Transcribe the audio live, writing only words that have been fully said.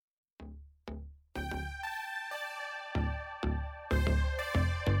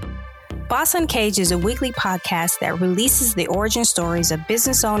Boss Uncaged is a weekly podcast that releases the origin stories of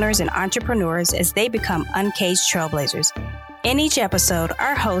business owners and entrepreneurs as they become uncaged trailblazers. In each episode,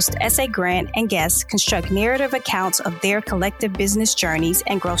 our host, S.A. Grant, and guests construct narrative accounts of their collective business journeys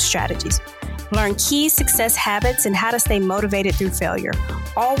and growth strategies. Learn key success habits and how to stay motivated through failure,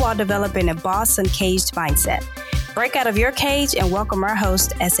 all while developing a Boss Uncaged mindset. Break out of your cage and welcome our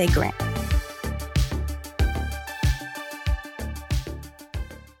host, S.A. Grant.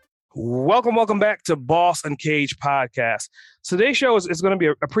 Welcome back to Boss Uncaged podcast. Today's show is going to be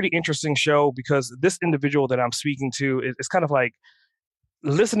a pretty interesting show because this individual that I'm speaking to is kind of like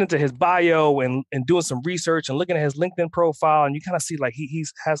listening to his bio and doing some research and looking at his LinkedIn profile, and you kind of see like he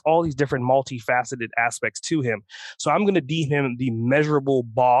has all these different multifaceted aspects to him. So I'm going to deem him the measurable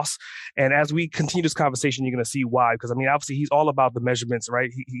boss. And as we continue this conversation, you're going to see why. Because I mean, obviously, he's all about the measurements,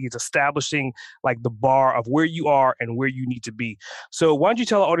 right? He's establishing like the bar of where you are and where you need to be. So why don't you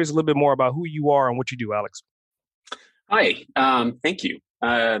tell the audience a little bit more about who you are and what you do, Alex? Hi, thank you.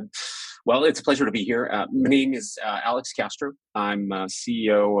 Well, it's a pleasure to be here. My name is Alex Castro. I'm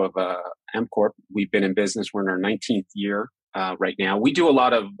CEO of MCorp. We've been in business. We're in our 19th year right now. We do a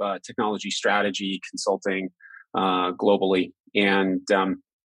lot of technology strategy consulting globally. And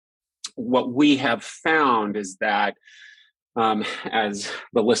what we have found is that as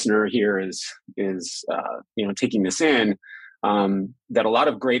the listener here is taking this in, that a lot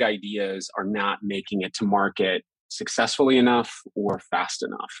of great ideas are not making it to market successfully enough or fast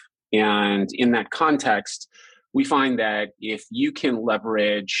enough. And in that context, we find that if you can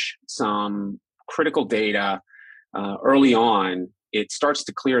leverage some critical data early on, it starts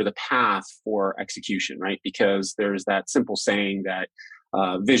to clear the path for execution, right? Because there's that simple saying that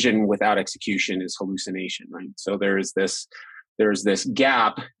vision without execution is hallucination, right? So there's this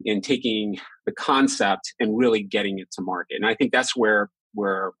gap in taking the concept and really getting it to market. And I think that's where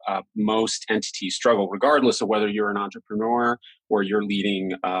most entities struggle, regardless of whether you're an entrepreneur or you're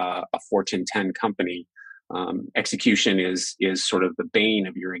leading a Fortune 10 company. Execution is sort of the bane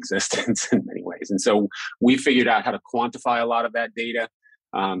of your existence in many ways. And so we figured out how to quantify a lot of that data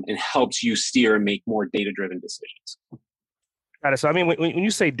and helps you steer and make more data-driven decisions. Got it. So, I mean, when you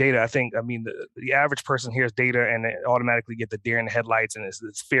say data, the average person hears data and they automatically get the deer in the headlights and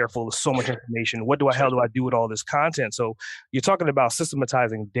it's fearful. There's so much information. What the hell do I do with all this content? So you're talking about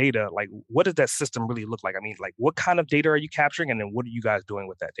systematizing data. Like, what does that system really look like? I mean, like, what kind of data are you capturing? And then what are you guys doing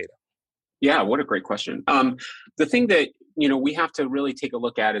with that data? Yeah, what a great question. The thing that, we have to really take a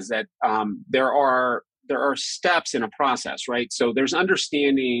look at is that there are steps in a process, right? So there's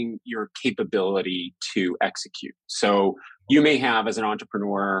understanding your capability to execute. So you may have, as an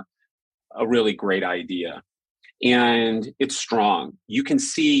entrepreneur, a really great idea and it's strong. You can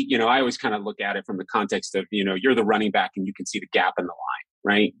see, I always kind of look at it from the context of, you're the running back and you can see the gap in the line,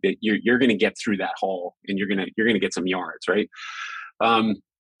 right? That you're going to get through that hole and you're going to get some yards, right?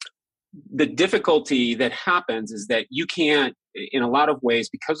 The difficulty that happens is that you can't, in a lot of ways,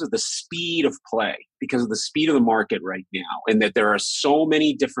 because of the speed of play, because of the speed of the market right now, and that there are so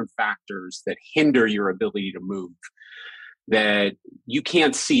many different factors that hinder your ability to move, that you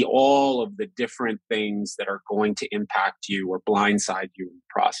can't see all of the different things that are going to impact you or blindside you in the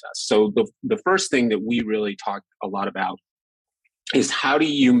process. So the first thing that we really talk a lot about is how do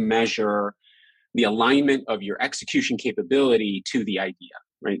you measure the alignment of your execution capability to the idea,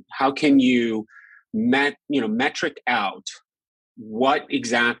 right? How can you metric out what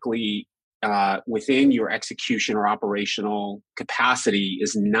exactly within your execution or operational capacity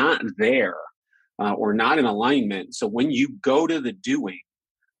is not there or not in alignment. So when you go to the doing,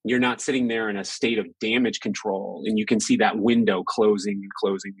 you're not sitting there in a state of damage control and you can see that window closing and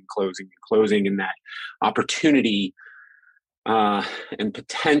closing and closing and closing, and that opportunity and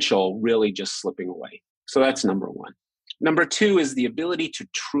potential really just slipping away. So that's number one. Number two is the ability to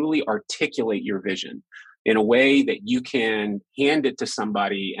truly articulate your vision in a way that you can hand it to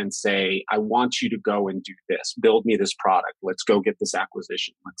somebody and say, I want you to go and do this, build me this product. Let's go get this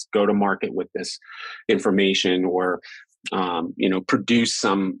acquisition. Let's go to market with this information, or, produce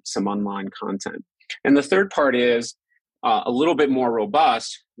some online content. And the third part is a little bit more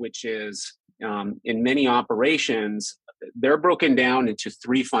robust, which is in many operations, they're broken down into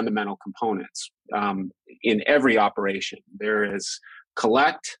three fundamental components. In every operation, there is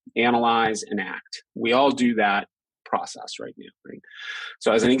collect, analyze, and act. We all do that process right now, right?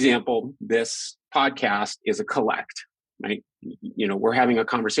 So as an example, this podcast is a collect, right? We're having a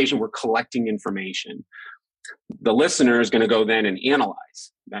conversation, we're collecting information. The listener is going to go then and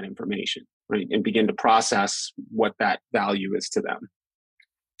analyze that information, right? And begin to process what that value is to them.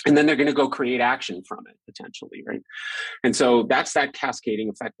 And then they're going to go create action from it potentially, right? And so that's that cascading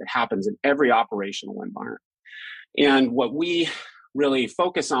effect that happens in every operational environment. And what we really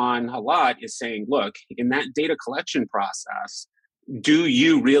focus on a lot is saying, look, in that data collection process, do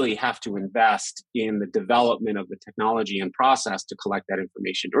you really have to invest in the development of the technology and process to collect that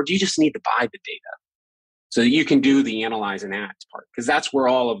information? Or do you just need to buy the data so that you can do the analyze and act part? Because that's where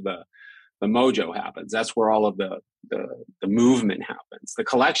all of the mojo happens. That's where all of the movement happens. The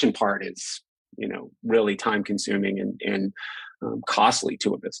collection part is, really time consuming and costly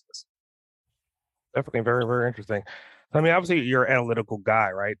to a business. Definitely very, very interesting. I mean, obviously you're an analytical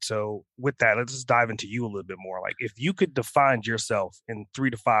guy, right? So with that, let's just dive into you a little bit more. Like, if you could define yourself in 3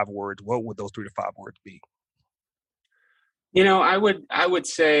 to 5 words, what would those 3 to 5 words be? I would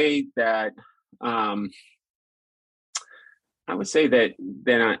say that I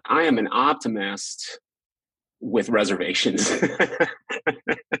am an optimist with reservations.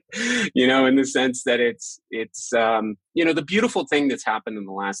 In the sense that it's the beautiful thing that's happened in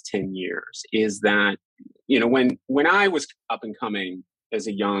the last 10 years is that, when I was up and coming as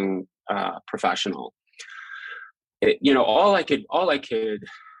a young professional, all I could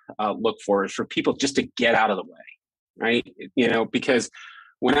look for is for people just to get out of the way, right? Because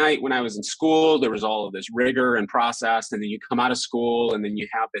when I was in school, there was all of this rigor and process, and then you come out of school and then you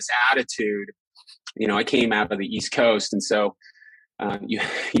have this attitude. I came out of the East Coast, and so you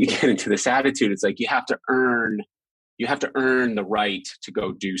get into this attitude. It's like you have to earn the right to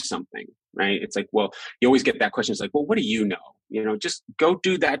go do something, right? It's like, well, you always get that question. It's like, well, what do you know? Just go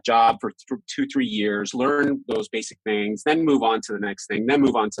do that job for 2-3 years, learn those basic things, then move on to the next thing, then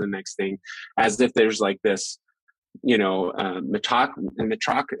move on to the next thing, as if there's like this,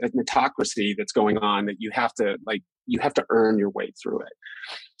 meritocracy that's going on, that you have to earn your way through it.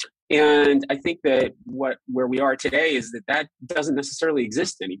 And I think that where we are today is that doesn't necessarily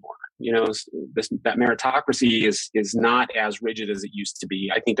exist anymore. That meritocracy is not as rigid as it used to be.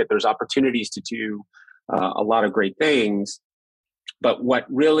 I think that there's opportunities to do a lot of great things, but what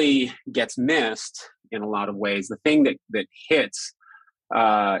really gets missed in a lot of ways, the thing that hits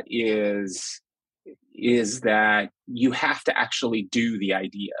is that you have to actually do the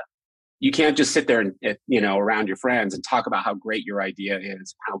idea. You can't just sit there and, around your friends and talk about how great your idea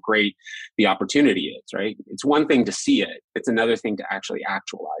is, how great the opportunity is, right? It's one thing to see it. It's another thing to actually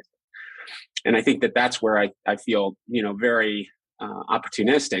actualize it. And I think that that's where I feel, very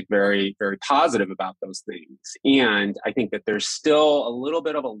opportunistic, very, very positive about those things. And I think that there's still a little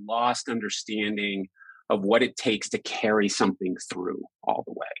bit of a lost understanding of what it takes to carry something through all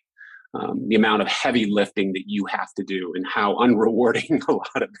the way. The amount of heavy lifting that you have to do and how unrewarding a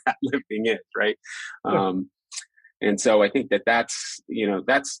lot of that lifting is, right? And so I think that's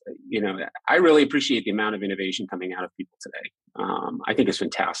I really appreciate the amount of innovation coming out of people today. I think it's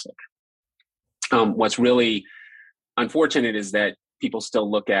fantastic. What's really unfortunate is that people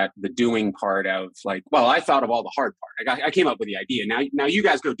still look at the doing part of like, well, I thought of all the hard part. I came up with the idea. Now you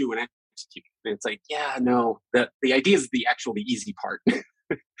guys go do and execute. And it's like, yeah, no, the idea is the easy part.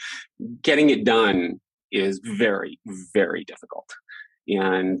 Getting it done is very, very difficult.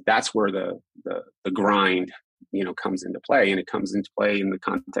 And that's where the grind, comes into play. And it comes into play in the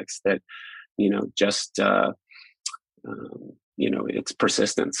context that, it's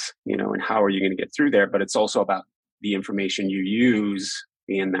persistence, and how are you going to get through there? But it's also about the information you use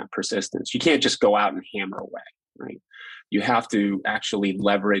in that persistence. You can't just go out and hammer away, right? You have to actually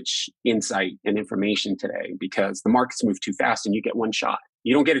leverage insight and information today, because the markets move too fast and you get one shot.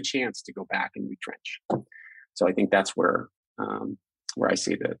 You don't get a chance to go back and retrench. So I think that's where I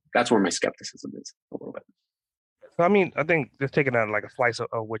see that's where my skepticism is a little bit. I mean, I think just taking on like a slice of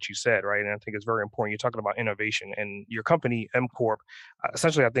what you said, right? And I think it's very important. You're talking about innovation, and your company, M Corp,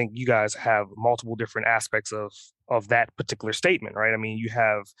 essentially, I think you guys have multiple different aspects of that particular statement, right? I mean, you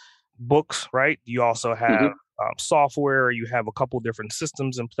have books, right? You also have software. You have a couple different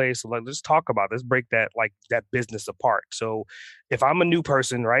systems in place. So let's talk about this. Break that business apart. So if I'm a new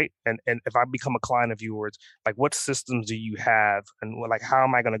person, right, and if I become a client of yours, like what systems do you have, and like how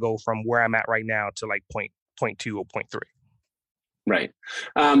am I going to go from where I'm at right now to like point 2 or point 3? Right.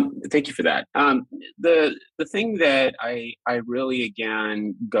 Thank you for that. The thing that I really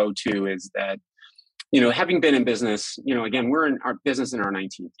again go to is that, having been in business, again, we're in our business in our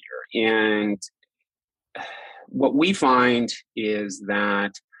 19th year, and what we find is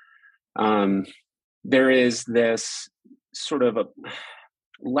that there is this sort of a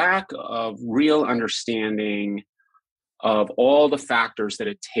lack of real understanding of all the factors that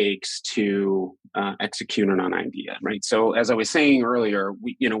it takes to execute on an idea, right? So as I was saying earlier,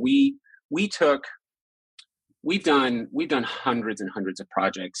 we took we've done hundreds and hundreds of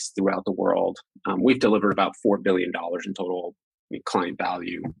projects throughout the world. We've delivered about $4 billion in total client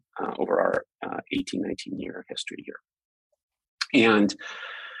value over our 19 year history here. And,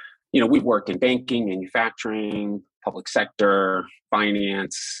 we've worked in banking, manufacturing, public sector,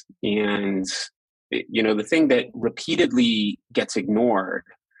 finance, and, the thing that repeatedly gets ignored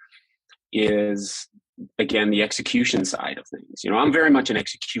is, again, the execution side of things. I'm very much an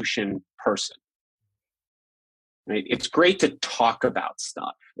execution person. Right? It's great to talk about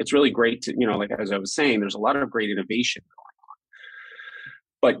stuff. It's really great to, like as I was saying, there's a lot of great innovation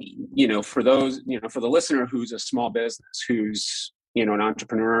going on. But, for those, for the listener who's a small business, who's, an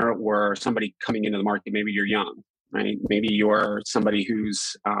entrepreneur or somebody coming into the market, maybe you're young, right? Maybe you're somebody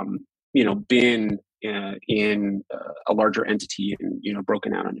who's, been in a larger entity and,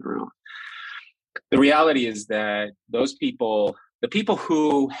 broken out on your own. The reality is that those people, the people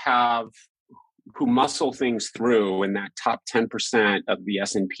who muscle things through in that top 10% of the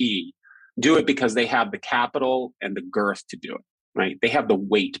S&P, do it because they have the capital and the girth to do it, right? They have the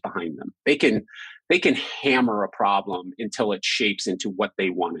weight behind them. They can hammer a problem until it shapes into what they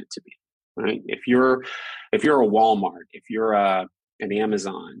want it to be, right? If you're a Walmart, if you're an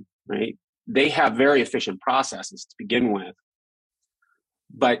Amazon, right? They have very efficient processes to begin with.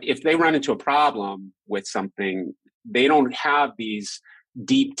 But if they run into a problem with something, they don't have these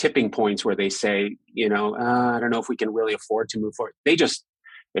deep tipping points where they say, I don't know if we can really afford to move forward.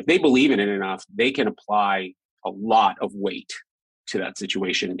 If they believe in it enough, they can apply a lot of weight to that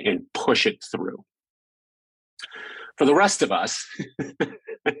situation and push it through. For the rest of us,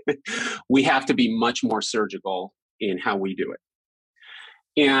 we have to be much more surgical in how we do it.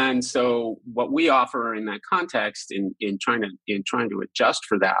 And so what we offer in that context in trying to adjust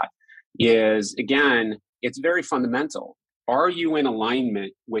for that is, again, it's very fundamental. Are you in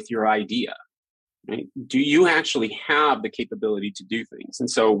alignment with your idea? Right? Do you actually have the capability to do things? And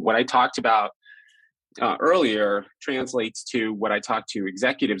so what I talked about earlier translates to what I talk to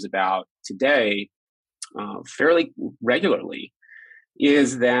executives about today fairly regularly,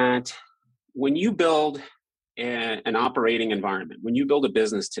 is that when you build an operating environment, when you build a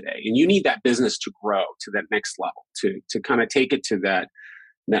business today, and you need that business to grow to that next level, to kind of take it to that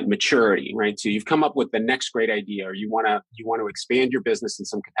maturity, right? So you've come up with the next great idea, or you want to expand your business in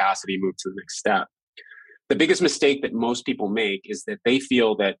some capacity, move to the next step. The biggest mistake that most people make is that they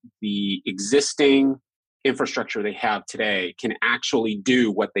feel that the existing infrastructure they have today can actually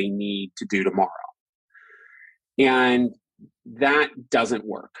do what they need to do tomorrow. And that doesn't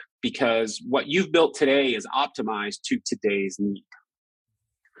work, because what you've built today is optimized to today's need.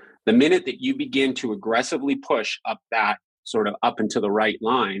 The minute that you begin to aggressively push up that sort of up into the right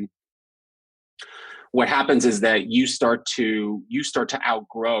line, what happens is that you start to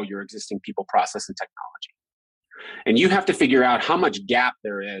outgrow your existing people, process, and technology. And you have to figure out how much gap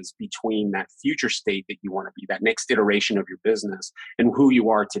there is between that future state that you want to be, that next iteration of your business, and who you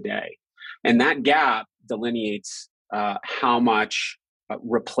are today. And that gap delineates how much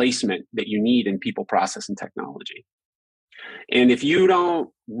replacement that you need in people, process, and technology. And if you don't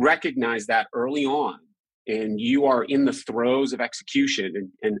recognize that early on, and you are in the throes of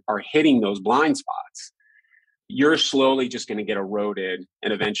execution and are hitting those blind spots, you're slowly just going to get eroded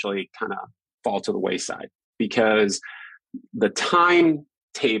and eventually kind of fall to the wayside, because the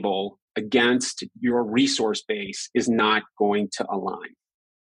timetable against your resource base is not going to align.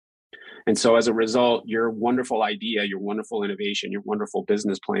 And so as a result, your wonderful idea, your wonderful innovation, your wonderful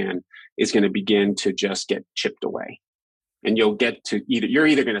business plan is going to begin to just get chipped away. And you'll get to you're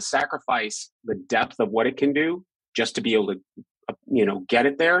either going to sacrifice the depth of what it can do just to be able to, get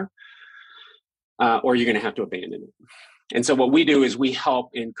it there, or you're going to have to abandon it. And so what we do is we help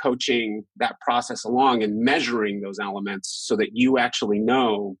in coaching that process along and measuring those elements so that you actually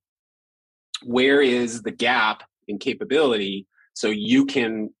know where is the gap in capability, so you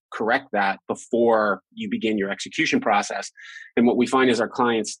can correct that before you begin your execution process. And what we find is our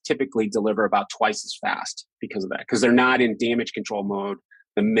clients typically deliver about twice as fast because of that, because they're not in damage control mode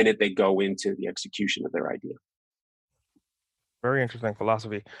the minute they go into the execution of their idea. Very interesting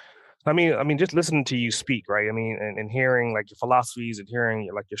philosophy. I mean, just listening to you speak, right? I mean, and hearing like your philosophies and hearing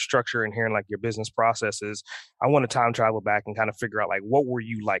like your structure and hearing like your business processes, I want to time travel back and kind of figure out like, what were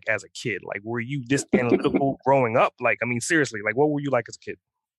you like as a kid? Like, were you this analytical growing up? Like, I mean, seriously, like what were you like as a kid?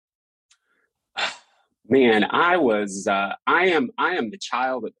 Man, I am the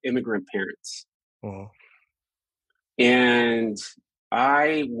child of immigrant parents. Mm-hmm. And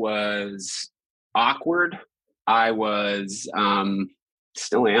I was awkward. I was,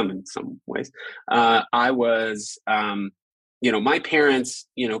 still am in some ways. I was, my parents,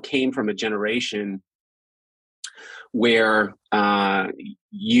 came from a generation where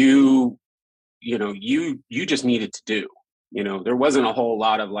you just needed to do. There wasn't a whole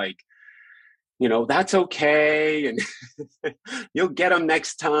lot of like, that's okay, and you'll get them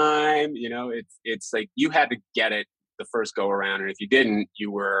next time. It's like you had to get it the first go around, and if you didn't,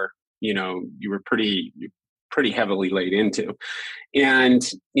 you were pretty heavily laid into. And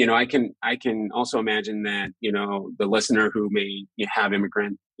I can also imagine that the listener who may have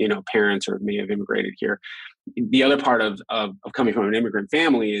immigrant parents or may have immigrated here. The other part of coming from an immigrant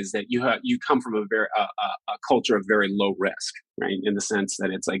family is that you come from a culture of very low risk, right? In the sense that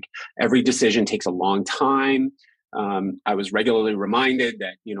it's like every decision takes a long time. I was regularly reminded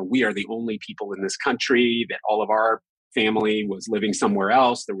that we are the only people in this country, that all of our family was living somewhere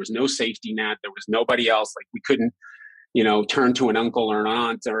else. There was no safety net. There was nobody else. Like we couldn't, turn to an uncle or an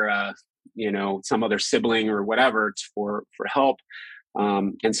aunt or some other sibling or whatever for help.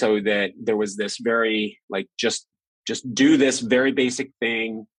 And so that there was this very like just do this very basic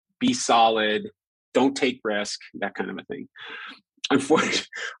thing, be solid, don't take risk, that kind of a thing.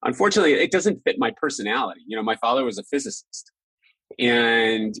 Unfortunately, it doesn't fit my personality. My father was a physicist.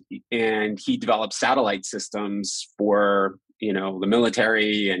 And he developed satellite systems for the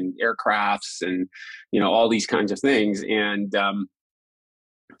military and aircrafts and all these kinds of things, and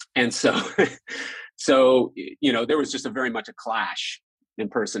so there was just very much a clash in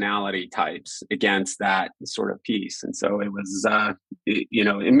personality types against that sort of piece. And so it was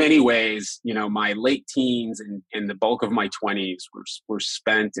in many ways my late teens and the bulk of my 20s were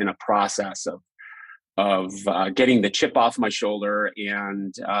spent in a process of getting the chip off my shoulder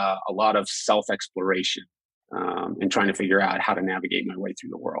and a lot of self-exploration and trying to figure out how to navigate my way through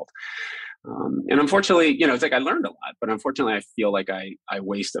the world. And unfortunately, it's like I learned a lot, but unfortunately, I feel like I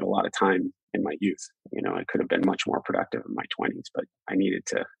wasted a lot of time in my youth. I could have been much more productive in my 20s, but I needed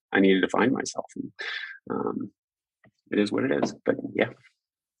to find myself. And, it is what it is. But yeah.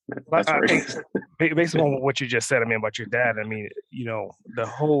 Based on what you just said, about your dad, the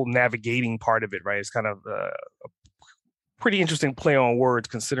whole navigating part of it, right, is kind of a pretty interesting play on words,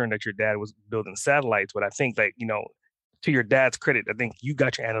 considering that your dad was building satellites. But I think that, to your dad's credit, I think you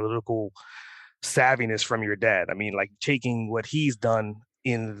got your analytical savviness from your dad. Like taking what he's done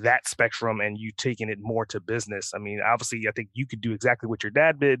in that spectrum and you taking it more to business. Obviously, I think you could do exactly what your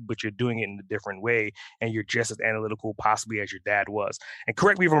dad did, but you're doing it in a different way, and you're just as analytical possibly as your dad was. And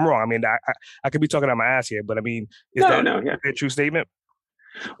correct me if I'm wrong. I could be talking out my ass here, but is that a true statement?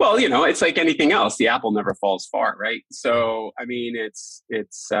 Well, it's like anything else. The apple never falls far, right? So, it's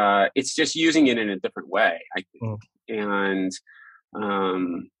just using it in a different way, I think. And,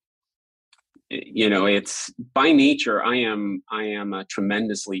 it's by nature, I am a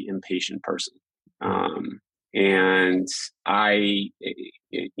tremendously impatient person. And in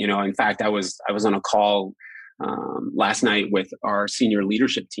fact, I was on a call, last night with our senior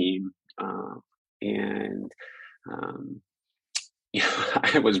leadership team. And,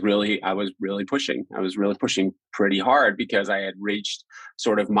 I was really pushing. I was really pushing pretty hard because I had reached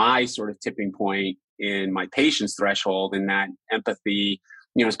my tipping point in my patience threshold, and that empathy,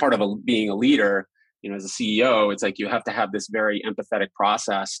 as part of being a leader, as a CEO, it's like you have to have this very empathetic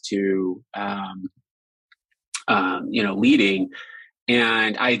process to, leading.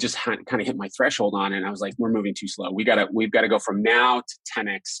 And I just kind of hit my threshold on it. And I was like, we're moving too slow. We've got to go from now to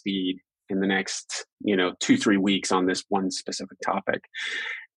 10x speed in the next, 2-3 weeks on this one specific topic.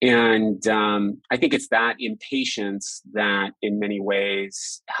 And I think it's that impatience that in many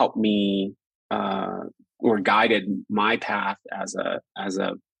ways helped me or guided my path as a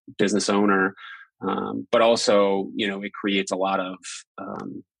business owner. But also, it creates a lot of,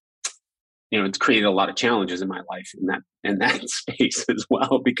 it's created a lot of challenges in my life in that space as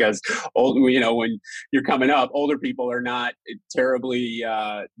well, because when you're coming up, older people are not terribly,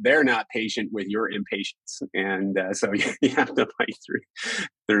 they're not patient with your impatience. And so you have to fight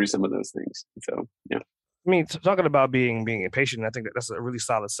through some of those things. So, yeah. Talking about being impatient, I think that's a really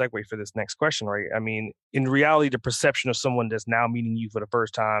solid segue for this next question, right? In reality, the perception of someone that's now meeting you for the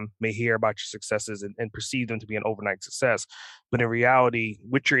first time may hear about your successes and perceive them to be an overnight success. But in reality,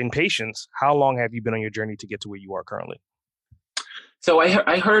 with your impatience, how long have you been on your journey to get to where you are currently? So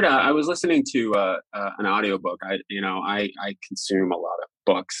I heard, I was listening to an audiobook. I consume a lot of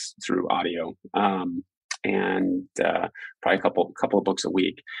books through audio, and probably a couple of books a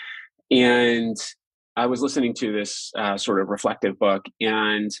week. And I was listening to this sort of reflective book,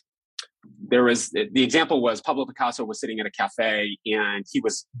 and the example was Pablo Picasso was sitting at a cafe and he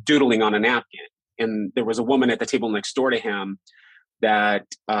was doodling on a napkin, and there was a woman at the table next door to him that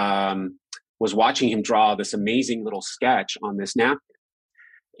was watching him draw this amazing little sketch on this napkin.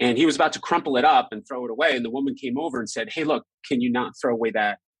 And he was about to crumple it up and throw it away. And the woman came over and said, "Hey, look, can you not throw away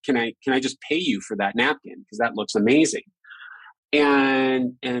that? Can I just pay you for that napkin? Because that looks amazing."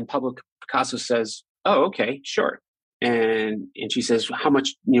 And Pablo Picasso says, "Oh, okay, sure." And she says, "How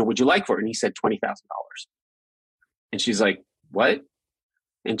much, would you like for it?" And he said, $20,000. And she's like, "What?"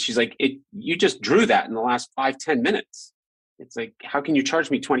 And she's like, "You just drew that in the last 5-10 minutes. It's like, how can you charge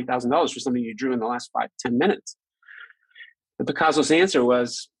me $20,000 for something you drew in the last 5-10 minutes?" And Picasso's answer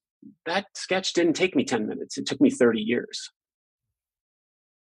was, "That sketch didn't take me 10 minutes. It took me 30 years.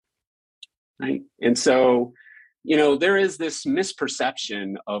 Right? And so, there is this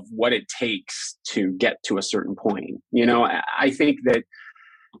misperception of what it takes to get to a certain point. I think that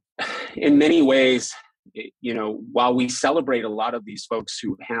in many ways, while we celebrate a lot of these folks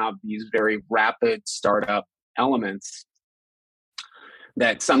who have these very rapid startup elements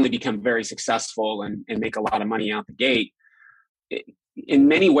that suddenly become very successful and make a lot of money out the gate, in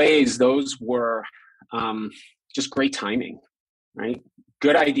many ways, those were just great timing, right?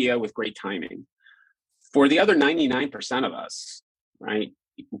 Good idea with great timing. For the other 99% of us, right,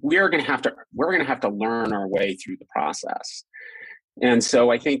 we're going to have to learn our way through the process. And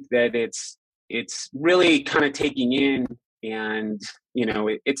so I think that it's really kind of taking in, and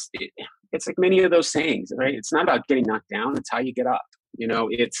it's like many of those sayings, right? It's not about getting knocked down; it's how you get up.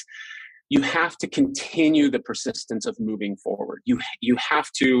 You have to continue the persistence of moving forward. You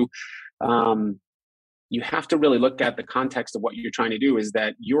have to really look at the context of what you're trying to do, is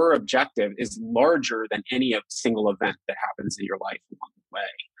that your objective is larger than any single event that happens in your life along the way.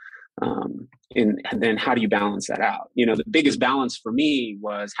 And then how do you balance that out? The biggest balance for me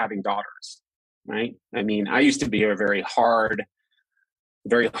was having daughters, right? I mean, I used to be a very hard-nosed,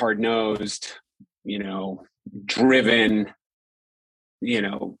 driven,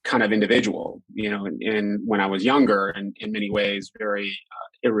 kind of individual, and when I was younger, and in many ways very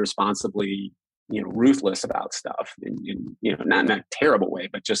irresponsibly, ruthless about stuff, and not in a terrible way,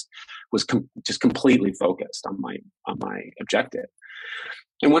 but just was just completely focused on my objective.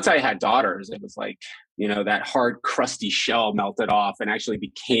 And once I had daughters, it was like, that hard, crusty shell melted off and actually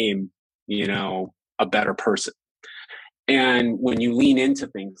became, a better person. And when you lean into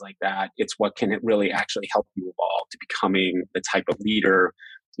things like that, it's what can really actually help you evolve to becoming the type of leader,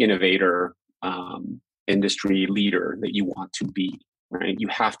 innovator, industry leader that you want to be, right? You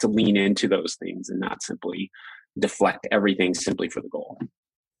have to lean into those things and not simply deflect everything simply for the goal.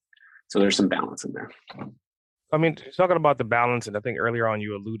 So there's some balance in there. I mean, talking about the balance, and I think earlier on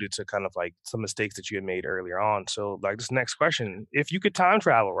you alluded to kind of like some mistakes that you had made earlier on. So like this next question, if you could time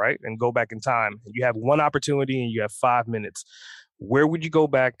travel, right, and go back in time, and you have one opportunity and you have 5 minutes, where would you go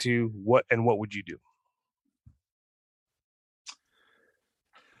back to? What would you do?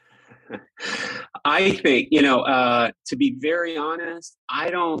 I think, to be very honest,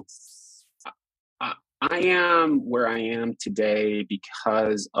 I am where I am today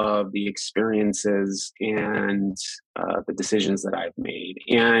because of the experiences and the decisions that I've made.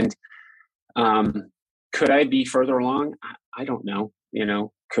 And could I be further along? I don't know.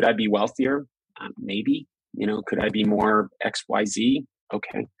 Could I be wealthier? Maybe. Could I be more XYZ?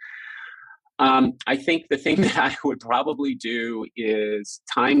 Okay. I think the thing that I would probably do is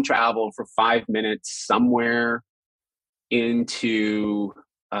time travel for 5 minutes somewhere into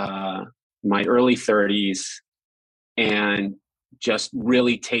my early 30s and just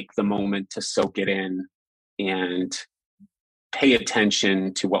really take the moment to soak it in and pay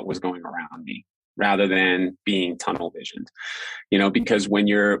attention to what was going around me rather than being tunnel visioned. Because when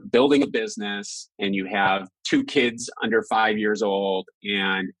you're building a business and you have 2 kids under 5 years old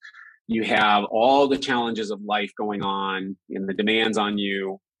and you have all the challenges of life going on and the demands on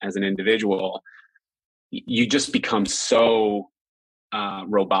you as an individual, you just become so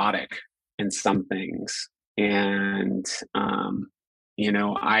robotic in some things. And,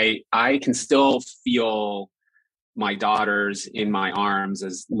 I can still feel my daughters in my arms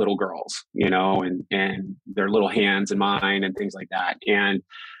as little girls, and their little hands in mine and things like that. And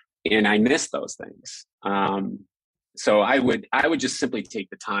I miss those things. So I would just simply take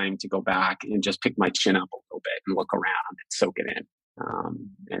the time to go back and just pick my chin up a little bit and look around and soak it in,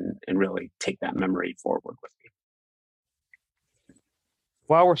 and really take that memory forward with me.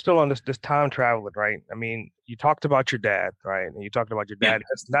 While we're still on this time traveling, right? I mean, you talked about your dad, right? And you talked about your dad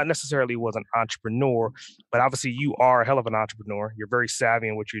not necessarily was an entrepreneur, but obviously you are a hell of an entrepreneur. You're very savvy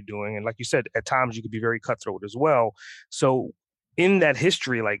in what you're doing. And like you said, at times you could be very cutthroat as well. So in that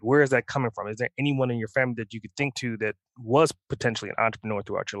history, like, where is that coming from? Is there anyone in your family that you could think to that was potentially an entrepreneur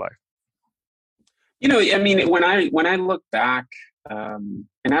throughout your life? I mean, when I look back and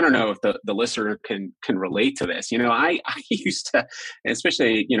I don't know if the listener can relate to this. I used to,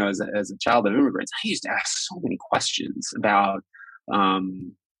 especially, as a child of immigrants, I used to ask so many questions about,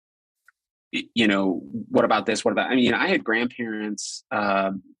 what about this? What about, I had grandparents,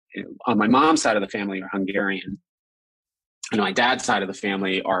 on my mom's side of the family are Hungarian. And my dad's side of the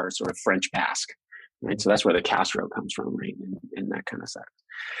family are sort of French Basque, right? So that's where the Castro comes from, right? And that kind of stuff.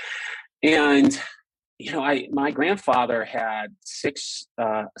 And, my grandfather had 6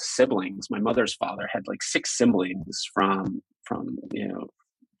 siblings. My mother's father had like 6 siblings from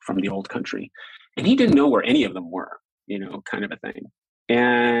the old country. And he didn't know where any of them were, kind of a thing.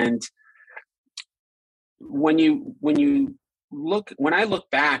 And when I look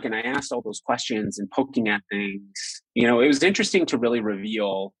back and I asked all those questions and poking at things, it was interesting to really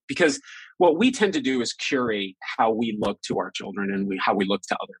reveal, because what we tend to do is curate how we look to our children and how we look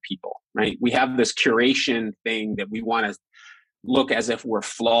to other people, right? We have this curation thing that we want to look as if we're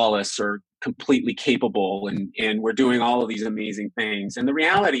flawless or completely capable and we're doing all of these amazing things. And the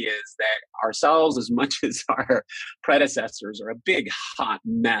reality is that ourselves, as much as our predecessors, are a big hot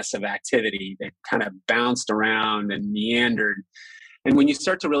mess of activity that kind of bounced around and meandered. And when you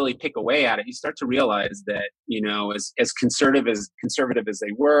start to really pick away at it, you start to realize that, as conservative as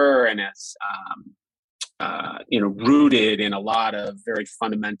they were, and as rooted in a lot of very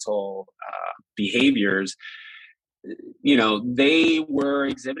fundamental behaviors, they were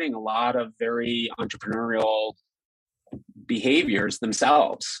exhibiting a lot of very entrepreneurial behaviors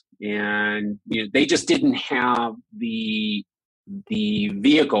themselves. And they just didn't have the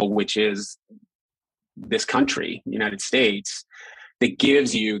vehicle, which is this country, the United States, that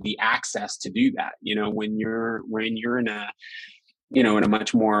gives you the access to do that. When you're in a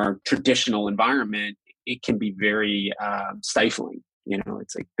much more traditional environment, it can be very stifling.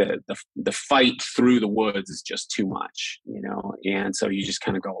 It's like the fight through the woods is just too much, and so you just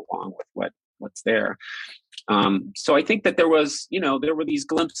kind of go along with what's there. So I think that there were these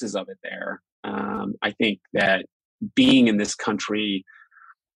glimpses of it there. I think that being in this country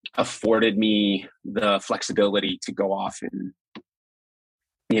afforded me the flexibility to go off and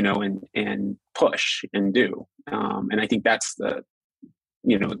push and do. And I think that's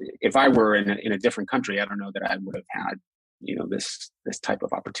if I were in a different country, I don't know that I would have had, this type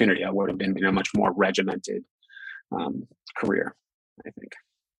of opportunity. I would have been in a much more regimented career, I think.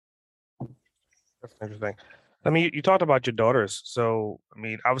 That's interesting. You talked about your daughters. So,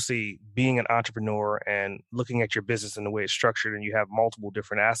 obviously being an entrepreneur and looking at your business and the way it's structured, and you have multiple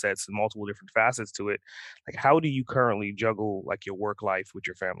different assets and multiple different facets to it. Like, how do you currently juggle like your work life with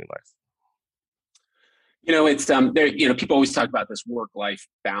your family life? It's there. People always talk about this work-life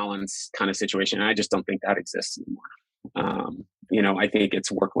balance kind of situation, and I just don't think that exists anymore. I think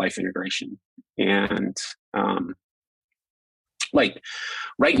it's work-life integration, and like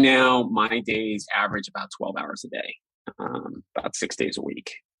right now, my days average about 12 hours a day, about 6 days a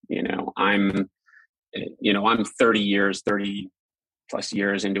week. I'm 30 plus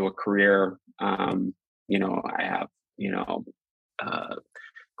years into a career. I have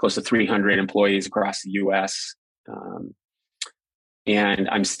close to 300 employees across the U.S. And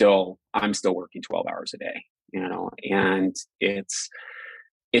I'm still working 12 hours a day, and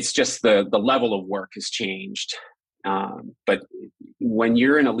it's just the level of work has changed. But when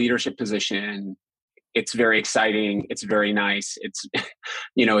you're in a leadership position, it's very exciting. It's very nice. It's,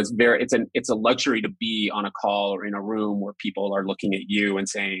 it's a luxury to be on a call or in a room where people are looking at you and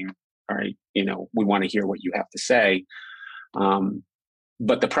saying, all right, we want to hear what you have to say.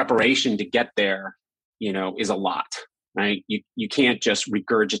 But the preparation to get there, is a lot, right? You can't just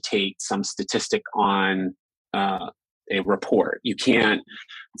regurgitate some statistic on a report. You can't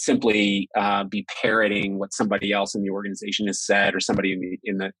simply be parroting what somebody else in the organization has said or somebody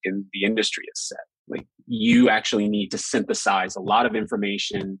in the industry has said. Like, you actually need to synthesize a lot of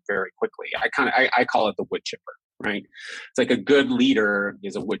information very quickly. I call it the wood chipper, right? It's like a good leader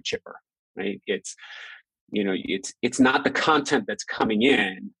is a wood chipper, right? It's not the content that's coming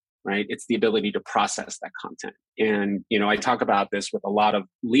in, right? It's the ability to process that content. And, I talk about this with a lot of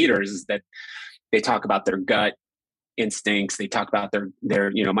leaders, is that they talk about their gut instincts. They talk about their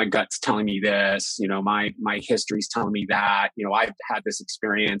my gut's telling me this, my history's telling me that, I've had this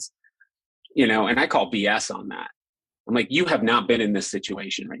experience, and I call BS on that. I'm like, you have not been in this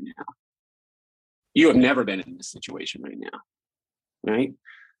situation right now. You have never been in this situation right now, right?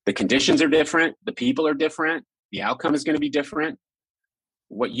 The conditions are different. The people are different. The outcome is going to be different.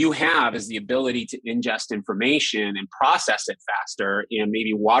 What you have is the ability to ingest information and process it faster and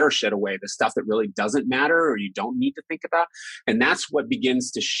maybe watershed away the stuff that really doesn't matter or you don't need to think about. And that's what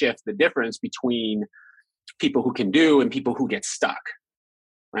begins to shift the difference between, people who can do and people who get stuck,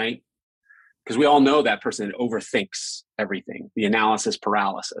 right? Because we all know that person that overthinks everything, the analysis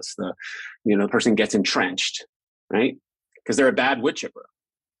paralysis, the person gets entrenched, right? Because they're a bad wood chipper.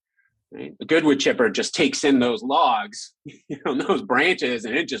 Right? A good wood chipper just takes in those logs, those branches,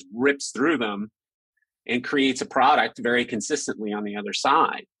 and it just rips through them and creates a product very consistently on the other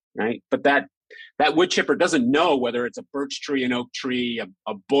side, right? But that wood chipper doesn't know whether it's a birch tree, an oak tree,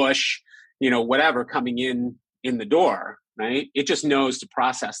 a bush, whatever coming in the door, right? It just knows to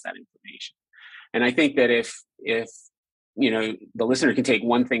process that information. And I think that if the listener can take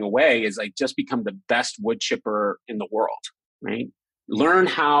one thing away, is like, just become the best wood chipper in the world, right? Learn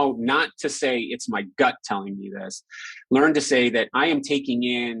how not to say it's my gut telling me this. Learn to say that I am taking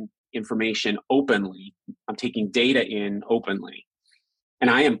in information openly. I'm taking data in openly. And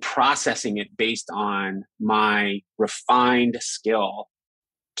I am processing it based on my refined skill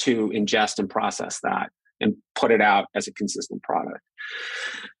to ingest and process that and put it out as a consistent product.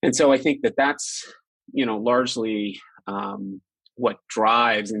 And so I think that that's, largely what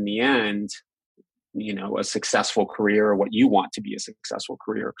drives in the end, a successful career, or what you want to be a successful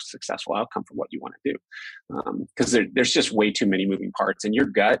career, successful outcome for what you want to do. Because there's just way too many moving parts, and your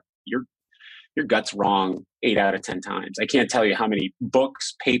gut's wrong 8 out of 10 times. I can't tell you how many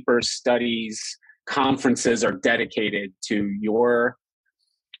books, papers, studies, conferences are dedicated to your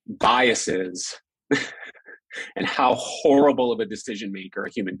biases and how horrible of a decision maker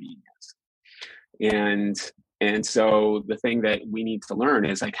a human being is. And so the thing that we need to learn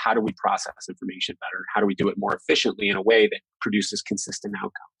is, like, how do we process information better? How do we do it more efficiently in a way that produces consistent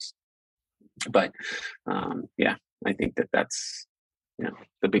outcomes? But I think that's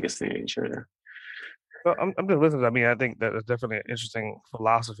the biggest thing I can share there. Well, I'm just listening. I mean, I think that is definitely an interesting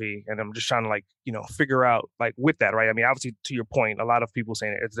philosophy, and I'm just trying to figure out, like, with that, right? I mean, obviously, to your point, a lot of people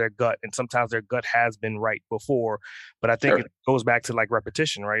saying it's their gut, and sometimes their gut has been right before, but I think it goes back to, like,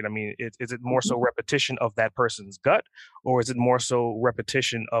 repetition, right? I mean, is it more so repetition of that person's gut, or is it more so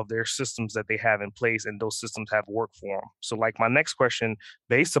repetition of their systems that they have in place, and those systems have worked for them? So, like, my next question,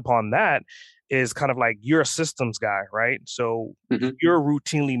 based upon that, is kind of like, you're a systems guy, right? So you're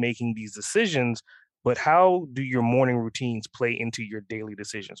routinely making these decisions. But how do your morning routines play into your daily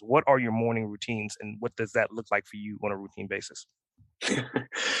decisions? What are your morning routines, and what does that look like for you on a routine basis?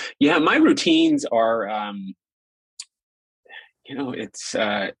 Yeah, my routines are, it's,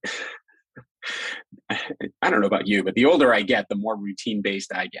 I don't know about you, but the older I get, the more routine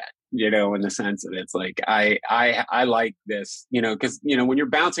based I get, in the sense that it's like, I like this, because, when you're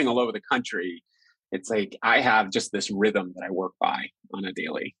bouncing all over the country, it's like, I have just this rhythm that I work by on a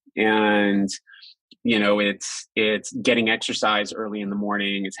daily. And it's getting exercise early in the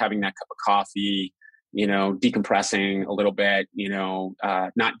morning. It's having that cup of coffee, decompressing a little bit,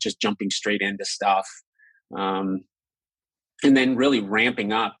 not just jumping straight into stuff. And then really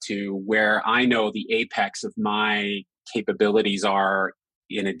ramping up to where I know the apex of my capabilities are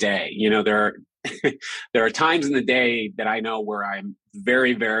in a day. There are times in the day that I know where I'm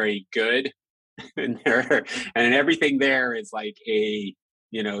very, very good. And everything there is like a,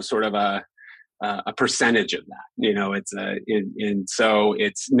 sort of a percentage of that, and so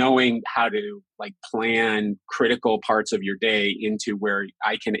it's knowing how to, like, plan critical parts of your day into where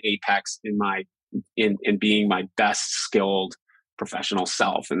I can apex in being my best skilled professional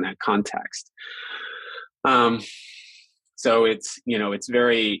self in that context. So it's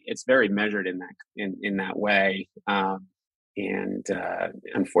very measured in that way. And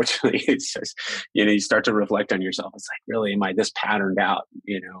unfortunately, it's just, you start to reflect on yourself. It's like, really, am I this patterned out,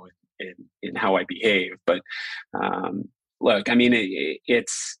 in how I behave? But look, I mean, to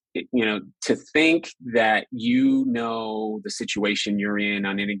think that the situation you're in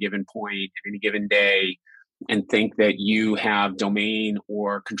on any given point, at any given day, and think that you have domain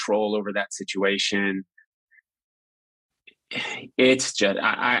or control over that situation, it's just,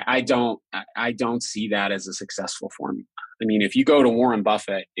 I don't see that as a successful formula. I mean, if you go to Warren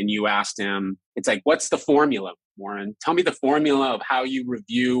Buffett and you asked him, it's like, what's the formula, Warren? Tell me the formula of how you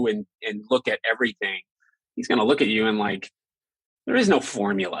review and look at everything. He's going to look at you and, like, there is no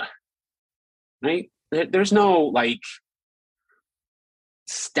formula, right? There's no, like,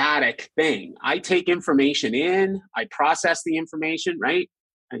 static thing. I take information in, I process the information, right?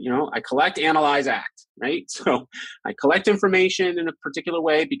 I collect, analyze, act, right? So I collect information in a particular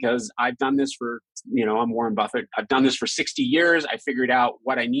way because I've done this for, I'm Warren Buffett. I've done this for 60 years. I figured out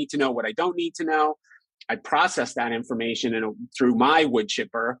what I need to know, what I don't need to know. I process that information through my wood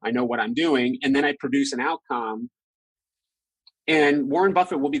chipper. I know what I'm doing. And then I produce an outcome And Warren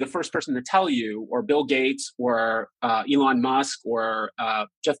Buffett will be the first person to tell you, or Bill Gates, or Elon Musk, or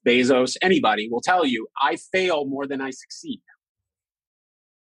Jeff Bezos, anybody will tell you, I fail more than I succeed.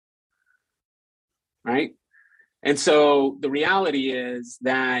 Right? And so the reality is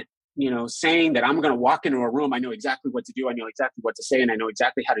that, saying that I'm going to walk into a room, I know exactly what to do, I know exactly what to say, and I know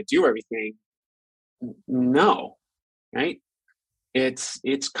exactly how to do everything. No, right?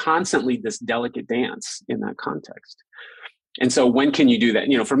 It's constantly this delicate dance in that context. And so when can you do that?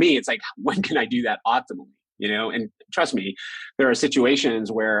 For me, it's like, when can I do that optimally? And trust me, there are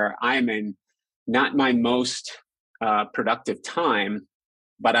situations where I'm in not my most productive time,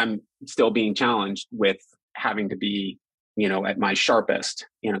 but I'm still being challenged with having to be, at my sharpest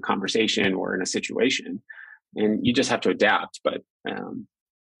in a conversation or in a situation. And you just have to adapt. But,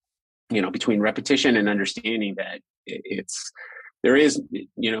 between repetition and understanding that there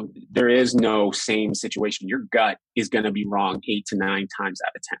is no same situation. Your gut is going to be wrong 8 to 9 times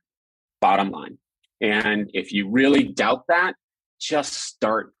out of 10, bottom line. And if you really doubt that, just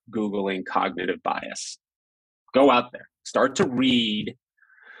start Googling cognitive bias. Go out there, start to read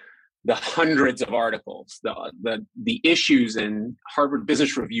the hundreds of articles, the issues in Harvard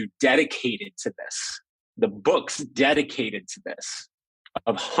Business Review dedicated to this, the books dedicated to this,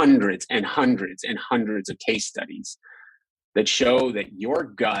 of hundreds and hundreds and hundreds of case studies that show that your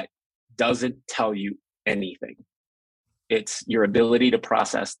gut doesn't tell you anything. It's your ability to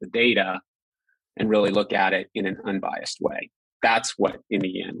process the data and really look at it in an unbiased way. That's what, in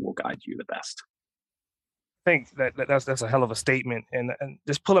the end, will guide you the best. I think that's a hell of a statement. And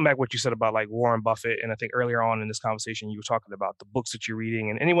just pulling back what you said about like Warren Buffett, and I think earlier on in this conversation, you were talking about the books that you're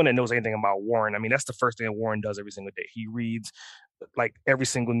reading. And anyone that knows anything about Warren, I mean, that's the first thing that Warren does every single day. He reads like every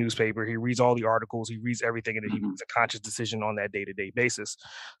single newspaper. He reads all the articles. He reads everything, and he makes a conscious decision on that day-to-day basis.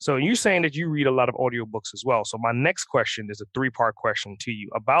 So you're saying that you read a lot of audiobooks as well. So my next question is a 3-part question to you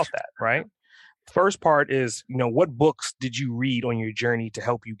about that, right? First part is, what books did you read on your journey to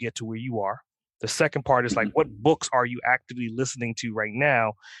help you get to where you are? The second part is like, what books are you actively listening to right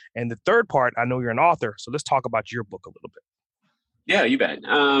now? And the third part, I know you're an author, so let's talk about your book a little bit. Yeah, you bet.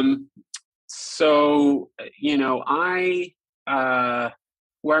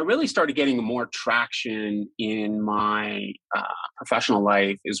 Where I really started getting more traction in my professional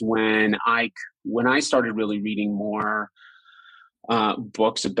life is when I started really reading more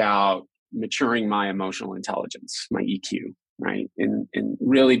books about maturing my emotional intelligence, my EQ. Right. And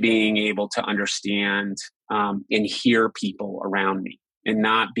really being able to understand and hear people around me and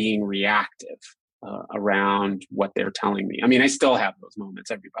not being reactive around what they're telling me. I mean, I still have those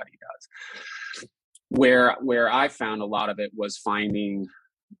moments. Everybody does. Where I found a lot of it was finding,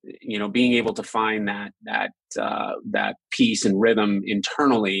 being able to find that peace and rhythm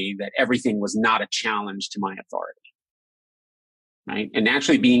internally, that everything was not a challenge to my authority. Right. And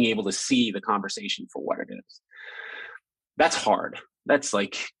actually being able to see the conversation for what it is. That's hard. That's a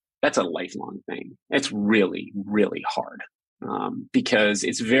lifelong thing. It's really, really hard because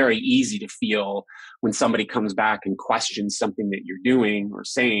it's very easy to feel when somebody comes back and questions something that you're doing or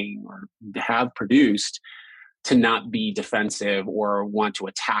saying or have produced, to not be defensive or want to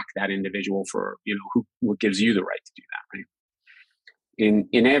attack that individual for, who gives you the right to do that. Right.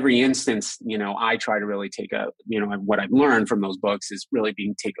 In every instance, I try to really take what I've learned from those books is really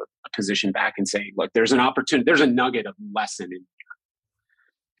take a position back and say, look, there's an opportunity, there's a nugget of lesson in here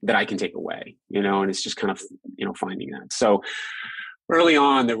that I can take away, and it's just kind of, finding that. So early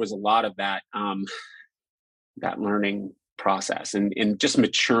on, there was a lot of that, that learning process and just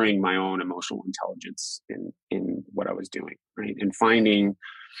maturing my own emotional intelligence in what I was doing. Right. And finding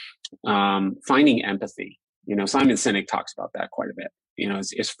empathy. Simon Sinek talks about that quite a bit.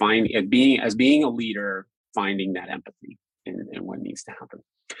 As being a leader, finding that empathy and what needs to happen.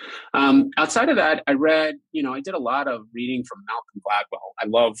 Outside of that, I read, I did a lot of reading from Malcolm Gladwell. I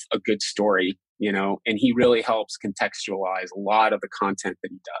love a good story, and he really helps contextualize a lot of the content that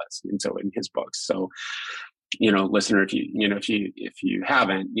he does. And so in his books, so, listener, if you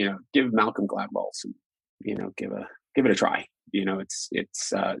haven't, give Malcolm Gladwell some, give it a try. He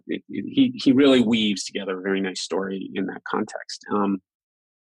really weaves together a very nice story in that context.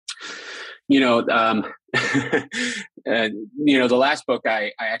 The last book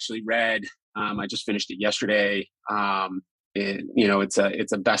I actually read, I just finished it yesterday. It's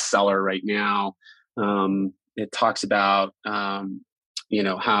a bestseller right now. It talks about, how,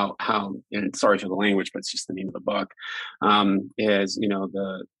 and sorry for the language, but it's just the name of the book, is,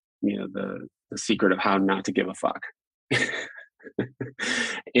 the secret of how not to give a fuck.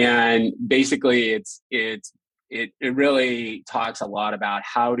 And basically it really talks a lot about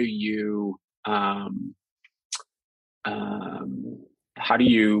how do you how do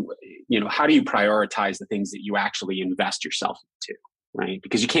you prioritize the things that you actually invest yourself into, right?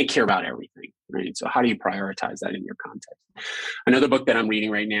 Because you can't care about everything, right? So how do you prioritize that in your context? Another book that I'm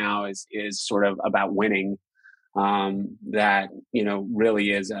reading right now is sort of about winning. That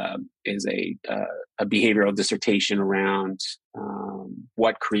really is a behavioral dissertation around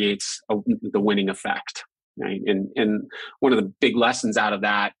what creates the winning effect, right? And one of the big lessons out of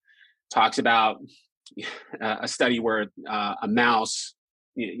that talks about a study where a mouse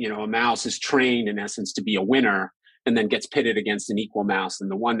is trained in essence to be a winner, and then gets pitted against an equal mouse,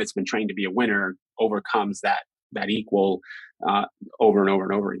 and the one that's been trained to be a winner overcomes that equal over and over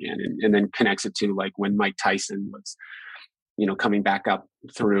and over again, and then connects it to like when Mike Tyson was coming back up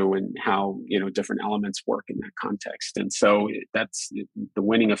through, and how different elements work in that context. And so that's the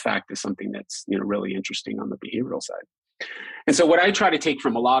winning effect is something that's really interesting on the behavioral side. And so what I try to take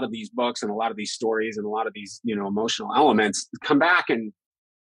from a lot of these books and a lot of these stories and a lot of these emotional elements, come back and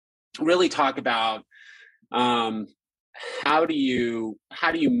really talk about how do you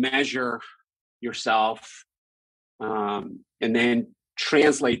measure yourself, and then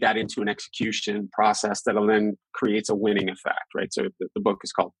translate that into an execution process that then creates a winning effect, right? So the book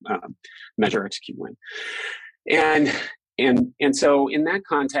is called Measure, Execute, Win. And so in that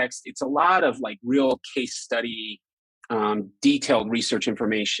context, it's a lot of like real case study, detailed research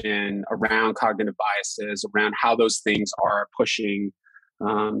information around cognitive biases, around how those things are pushing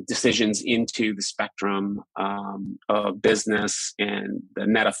decisions into the spectrum of business and the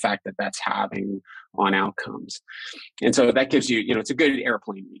net effect that that's having on outcomes. And so that gives you, it's a good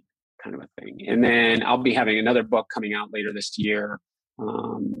airplane read kind of a thing. And then I'll be having another book coming out later this year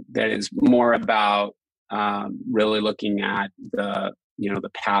that is more about really looking at the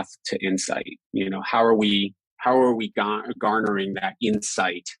path to insight. How are we garnering that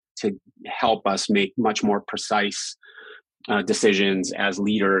insight to help us make much more precise decisions as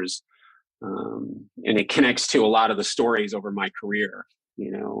leaders, and it connects to a lot of the stories over my career,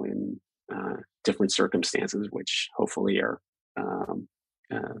 in different circumstances, which hopefully are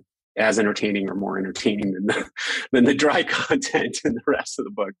as entertaining or more entertaining than the dry content in the rest of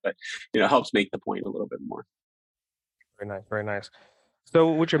the book, but helps make the point a little bit more. Very nice, very nice.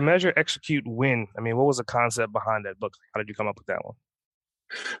 So, with your Measure, Execute, Win, what was the concept behind that book? How did you come up with that one?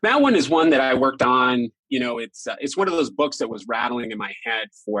 That one is one that I worked on. It's one of those books that was rattling in my head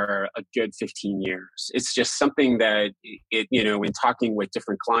for a good 15 years. It's just something that in talking with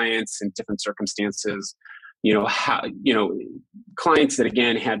different clients in different circumstances, clients that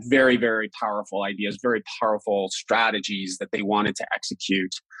again had very, very powerful ideas, very powerful strategies that they wanted to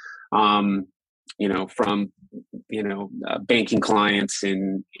execute. From banking clients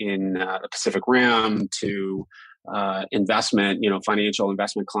in the Pacific Rim to investment, financial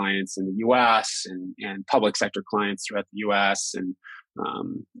investment clients in the U.S. and public sector clients throughout the U.S. and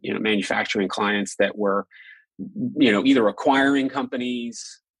manufacturing clients that were either acquiring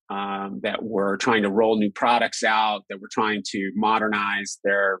companies that were trying to roll new products out, that were trying to modernize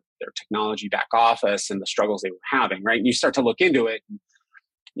their technology back office and the struggles they were having. Right, and you start to look into it.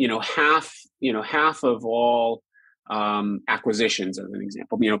 Half of all acquisitions, as an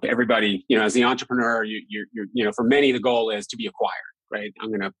example, everybody, as the entrepreneur, you're for many, the goal is to be acquired, right? I'm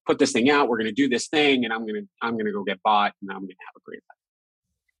going to put this thing out. We're going to do this thing, and I'm going to go get bought, and I'm going to have a great life.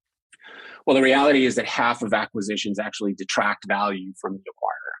 Well, the reality is that half of acquisitions actually detract value from the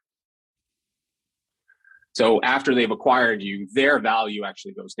acquirer. So after they've acquired you, their value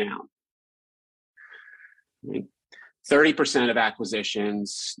actually goes down. Right? 30% of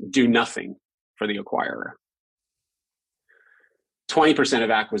acquisitions do nothing for the acquirer. 20%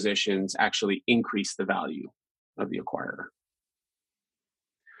 of acquisitions actually increase the value of the acquirer.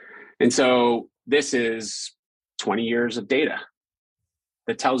 And so this is 20 years of data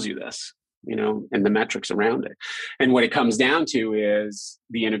that tells you this, and the metrics around it. And what it comes down to is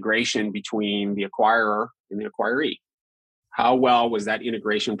the integration between the acquirer and the acquiree. How well was that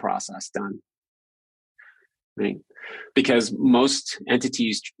integration process done? Right? Because most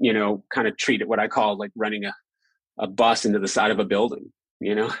entities, kind of treat it what I call like running a bus into the side of a building.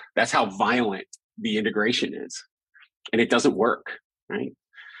 That's how violent the integration is, and it doesn't work, right?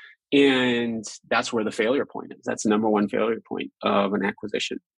 And that's where the failure point is. That's the number one failure point of an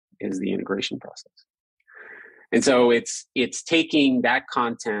acquisition, is the integration process. And so it's taking that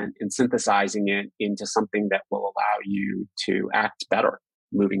content and synthesizing it into something that will allow you to act better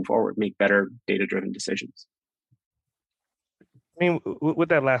moving forward, make better data-driven decisions. I mean, with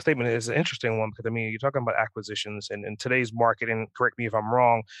that last statement, it's an interesting one because, I mean, you're talking about acquisitions and in today's market, and correct me if I'm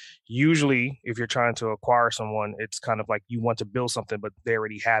wrong, usually if you're trying to acquire someone, it's kind of like you want to build something, but they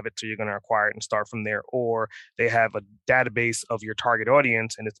already have it. So you're going to acquire it and start from there. Or they have a database of your target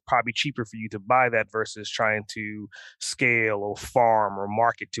audience, and it's probably cheaper for you to buy that versus trying to scale or farm or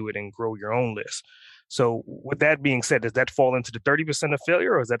market to it and grow your own list. So with that being said, does that fall into the 30% of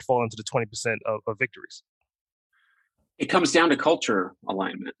failure, or does that fall into the 20% of victories? It comes down to culture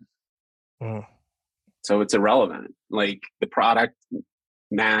alignment. Mm. So it's irrelevant. Like the product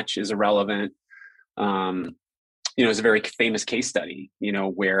match is irrelevant. It's a very famous case study,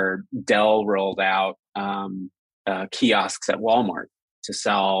 where Dell rolled out kiosks at Walmart to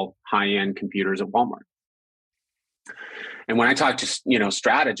sell high-end computers at Walmart. And when I talk to,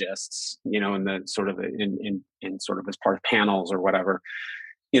 strategists, in the sort of in sort of as part of panels or whatever,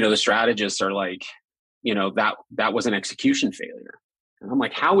 the strategists are like, that was an execution failure. And I'm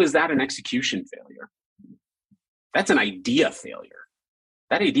like, how is that an execution failure? That's an idea failure.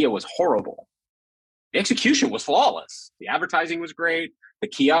 That idea was horrible. The execution was flawless. The advertising was great. The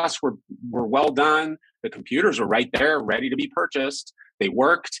kiosks were well done. The computers were right there, ready to be purchased. They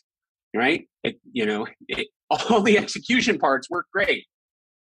worked, right? All the execution parts worked great.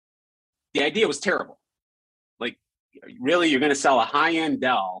 The idea was terrible. Like, really, you're going to sell a high-end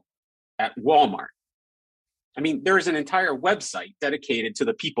Dell at Walmart? I mean, there is an entire website dedicated to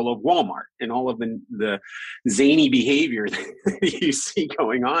the people of Walmart and all of the zany behavior that you see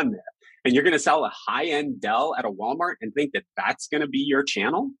going on there. And you're going to sell a high-end Dell at a Walmart and think that that's going to be your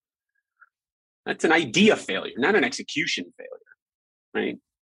channel? That's an idea failure, not an execution failure, right?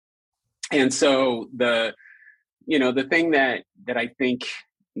 And so the thing that I think,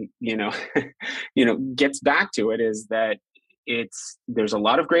 gets back to it is that there's a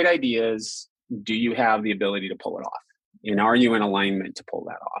lot of great ideas. Do you have the ability to pull it off? And are you in alignment to pull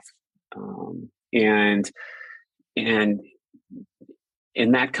that off? And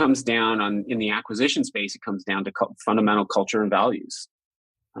that comes down in the acquisition space. It comes down to fundamental culture and values.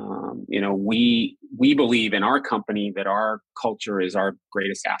 We believe in our company that our culture is our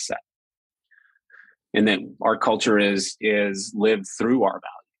greatest asset, and that our culture is lived through our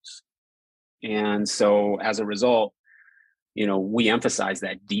values. And so, as a result, we emphasize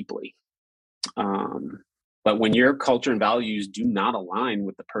that deeply. But when your culture and values do not align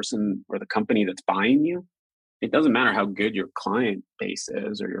with the person or the company that's buying you, it doesn't matter how good your client base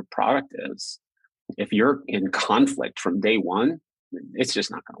is or your product is. If you're in conflict from day one, it's just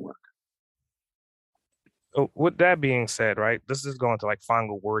not going to work. So with that being said, right, this is going to like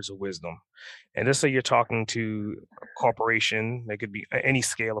final words of wisdom. And let's say you're talking to a corporation, they could be any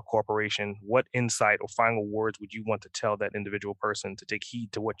scale of corporation. What insight or final words would you want to tell that individual person to take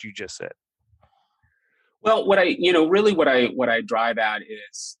heed to what you just said? Well, what I drive at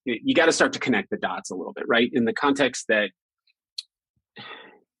is you got to start to connect the dots a little bit, right? In the context that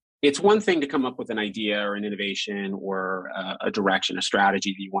it's one thing to come up with an idea or an innovation or a direction, a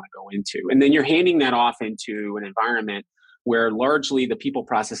strategy that you want to go into. And then you're handing that off into an environment where largely the people,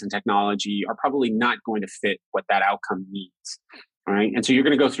 process, and technology are probably not going to fit what that outcome needs. All right. And so you're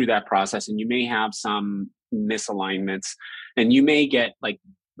going to go through that process, and you may have some misalignments, and you may get, like,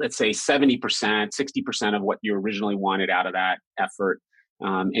 let's say 70%, 60% of what you originally wanted out of that effort.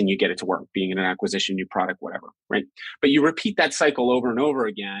 And you get it to work, being an acquisition, new product, whatever, right? But you repeat that cycle over and over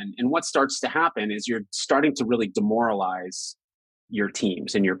again. And what starts to happen is you're starting to really demoralize your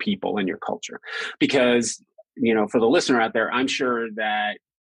teams and your people and your culture. Because, for the listener out there, I'm sure that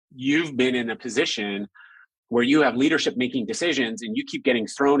you've been in a position where you have leadership making decisions and you keep getting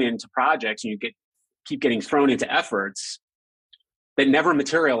thrown into projects, and keep getting thrown into efforts that never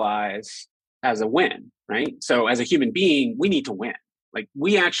materialize as a win, right? So as a human being, we need to win. Like,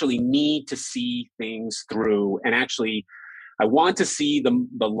 we actually need to see things through, and actually, I want to see the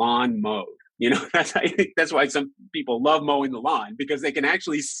lawn mowed. I think that's why some people love mowing the lawn, because they can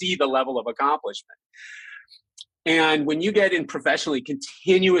actually see the level of accomplishment. And when you get in professionally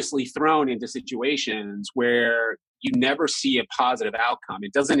continuously thrown into situations where you never see a positive outcome,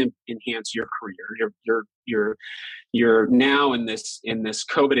 it doesn't enhance your career. You're now in this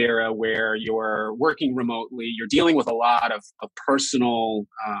COVID era where you're working remotely. You're dealing with a lot of personal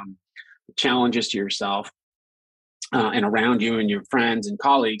challenges to yourself and around you and your friends and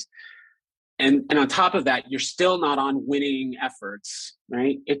colleagues. And on top of that, you're still not on winning efforts,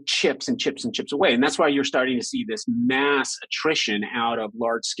 right? It chips and chips and chips away. And that's why you're starting to see this mass attrition out of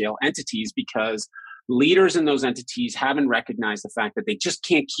large scale entities, because leaders in those entities haven't recognized the fact that they just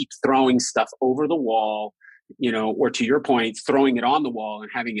can't keep throwing stuff over the wall, or to your point, throwing it on the wall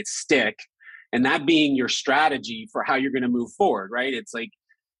and having it stick, and that being your strategy for how you're going to move forward, right? It's like,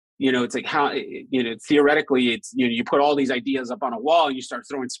 it's like how, theoretically, it's, you put all these ideas up on a wall and you start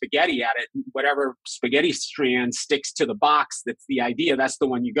throwing spaghetti at it. Whatever spaghetti strand sticks to the box, that's the idea. That's the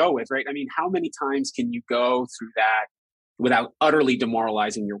one you go with, right? I mean, how many times can you go through that without utterly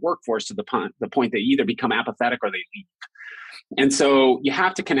demoralizing your workforce to the point they either become apathetic or they leave? And so you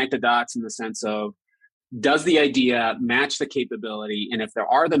have to connect the dots in the sense of, does the idea match the capability? And if there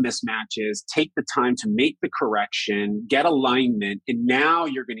are the mismatches, take the time to make the correction, get alignment, and now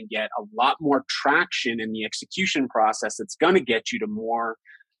you're going to get a lot more traction in the execution process that's going to get you to more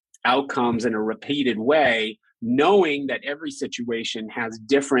outcomes in a repeated way, knowing that every situation has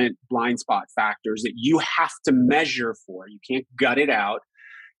different blind spot factors that you have to measure for. You can't gut it out.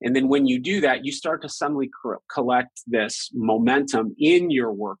 And then when you do that, you start to suddenly collect this momentum in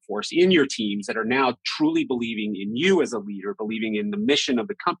your workforce, in your teams that are now truly believing in you as a leader, believing in the mission of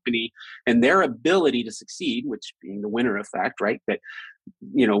the company and their ability to succeed, which being the winner effect, right? That,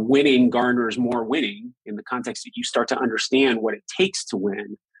 winning garners more winning in the context that you start to understand what it takes to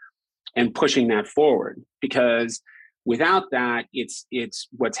win and pushing that forward. Because without that, it's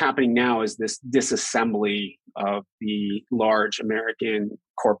what's happening now is this disassembly of the large American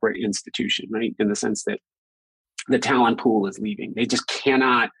corporate institution, right? In the sense that the talent pool is leaving. They just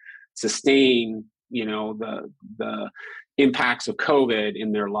cannot sustain, the impacts of COVID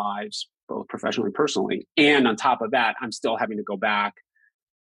in their lives, both professionally and personally. And on top of that, I'm still having to go back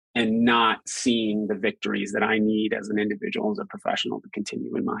and not seeing the victories that I need as an individual, as a professional, to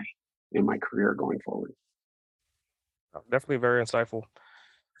continue in my career going forward. Definitely very insightful.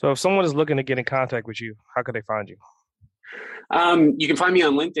 So if someone is looking to get in contact with you, how could they find you? You can find me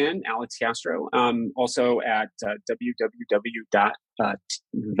on LinkedIn, Alex Castro, also at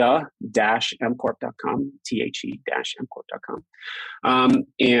www.the-mcorp.com, the-mcorp.com.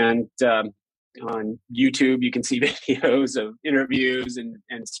 And on YouTube, you can see videos of interviews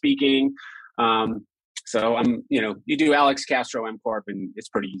and speaking. So you do Alex Castro MCorp, and it's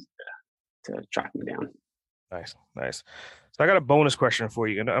pretty easy to track me down. Nice. So I got a bonus question for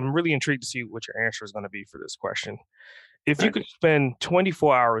you, and I'm really intrigued to see what your answer is going to be for this question. If you could spend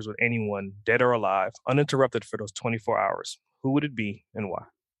 24 hours with anyone, dead or alive, uninterrupted for those 24 hours, who would it be and why?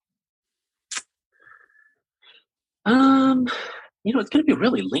 It's going to be a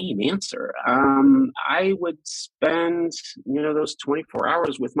really lame answer. I would spend, those 24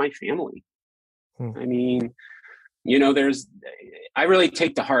 hours with my family. I mean, I really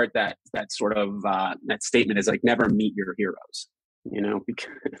take to heart that sort of that statement is like, never meet your heroes,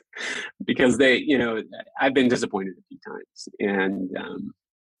 because they, I've been disappointed a few times,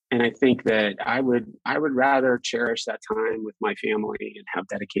 and I think that I would rather cherish that time with my family and have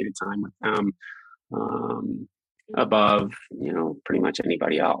dedicated time with them above, pretty much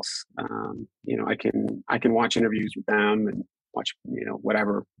anybody else. I can watch interviews with them and watch,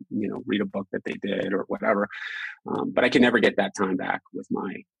 whatever, read a book that they did or whatever. But I can never get that time back with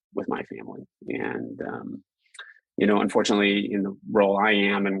my family. And, unfortunately in the role I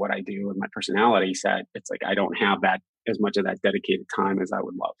am and what I do and my personality set, it's like, I don't have that as much of that dedicated time as I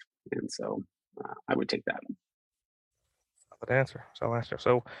would love. And so I would take that. Solid answer.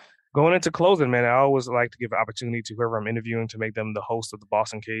 So going into closing, man, I always like to give an opportunity to whoever I'm interviewing to make them the host of the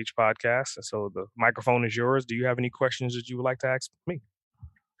Boss Uncaged podcast. And so the microphone is yours. Do you have any questions that you would like to ask me?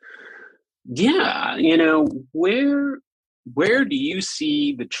 Yeah. Where do you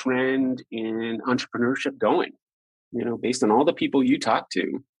see the trend in entrepreneurship going? Based on all the people you talk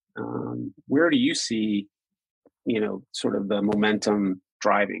to, where do you see, sort of the momentum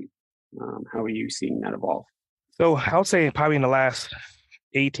driving? How are you seeing that evolve? So I would say probably in the last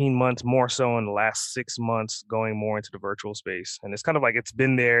 18 months, more so in the last 6 months, going more into the virtual space. And it's kind of like it's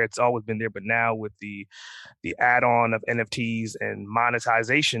been there, it's always been there, but now with the add-on of NFTs and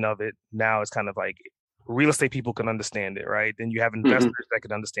monetization of it, now it's kind of like real estate people can understand it, right? Then you have investors that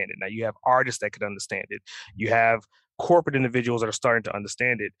can understand it. Now you have artists that could understand it. You have corporate individuals that are starting to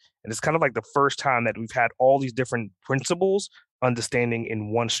understand it. And it's kind of like the first time that we've had all these different principles understanding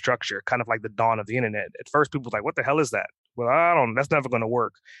in one structure, kind of like the dawn of the internet. At first, people were like, what the hell is that? Well, that's never going to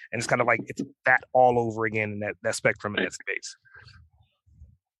work. And it's kind of like, it's that all over again in that spectrum in that space.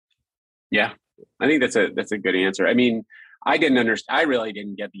 Yeah, I think that's a good answer. I mean, I really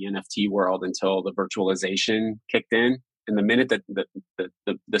didn't get the NFT world until the virtualization kicked in. And the minute that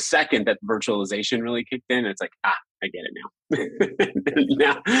the second that virtualization really kicked in, it's like, I get it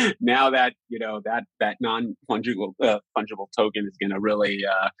now. now that, that non-fungible fungible token is going to really,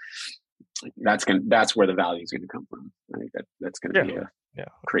 that's where the value is going to come from. I think that's going to be a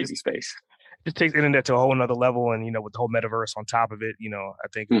crazy space. just takes the internet to a whole nother level. And, with the whole metaverse on top of it, I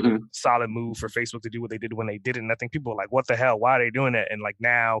think it was a solid move for Facebook to do what they did when they did it. And I think people were like, what the hell? Why are they doing that? And like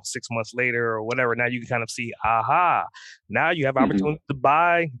now, 6 months later or whatever, now you can kind of see, now you have opportunity to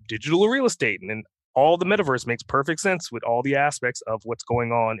buy digital real estate. And then all the metaverse makes perfect sense with all the aspects of what's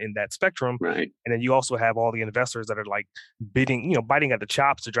going on in that spectrum. Right. And then you also have all the investors that are like biting, biting at the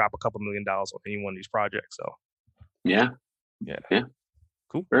chops to drop a couple $1 million on any one of these projects. So yeah.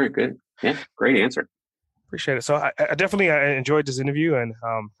 Cool. Very good. Yeah. Great answer. Appreciate it. So I definitely enjoyed this interview, and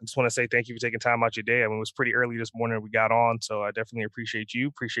I just want to say thank you for taking time out your day. I mean, it was pretty early this morning we got on, so I definitely appreciate you,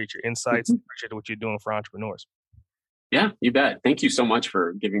 appreciate your insights, appreciate what you're doing for entrepreneurs. Yeah, you bet. Thank you so much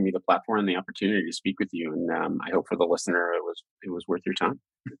for giving me the platform and the opportunity to speak with you. And I hope for the listener it was worth your time.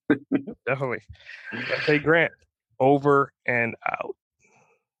 Definitely. Hey, Grant, over and out.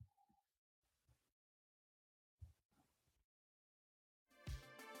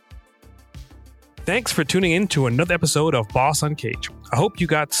 Thanks for tuning in to another episode of Boss Uncaged. I hope you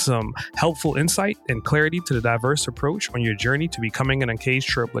got some helpful insight and clarity to the diverse approach on your journey to becoming an uncaged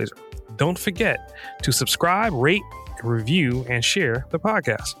trailblazer. Don't forget to subscribe, rate, review, and share the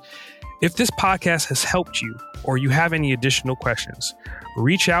podcast. If this podcast has helped you or you have any additional questions,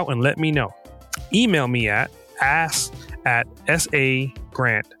 reach out and let me know. Email me at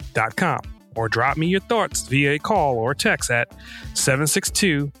ask@sagrant.com or drop me your thoughts via a call or text at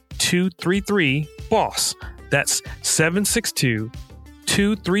 762-233-BOSS. That's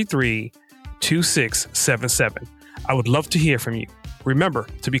 762-233-2677. I would love to hear from you. Remember,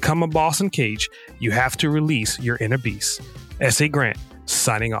 to become a boss uncaged, you have to release your inner beast. S.A. Grant,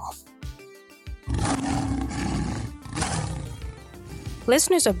 signing off.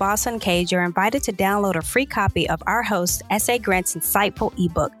 Listeners of Boss Uncaged are invited to download a free copy of our host, S.A. Grant's insightful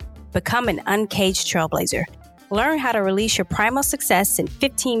ebook, Become an Uncaged Trailblazer. Learn how to release your primal success in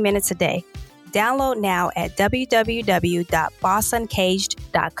 15 minutes a day. Download now at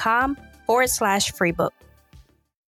www.bossuncaged.com/freebook.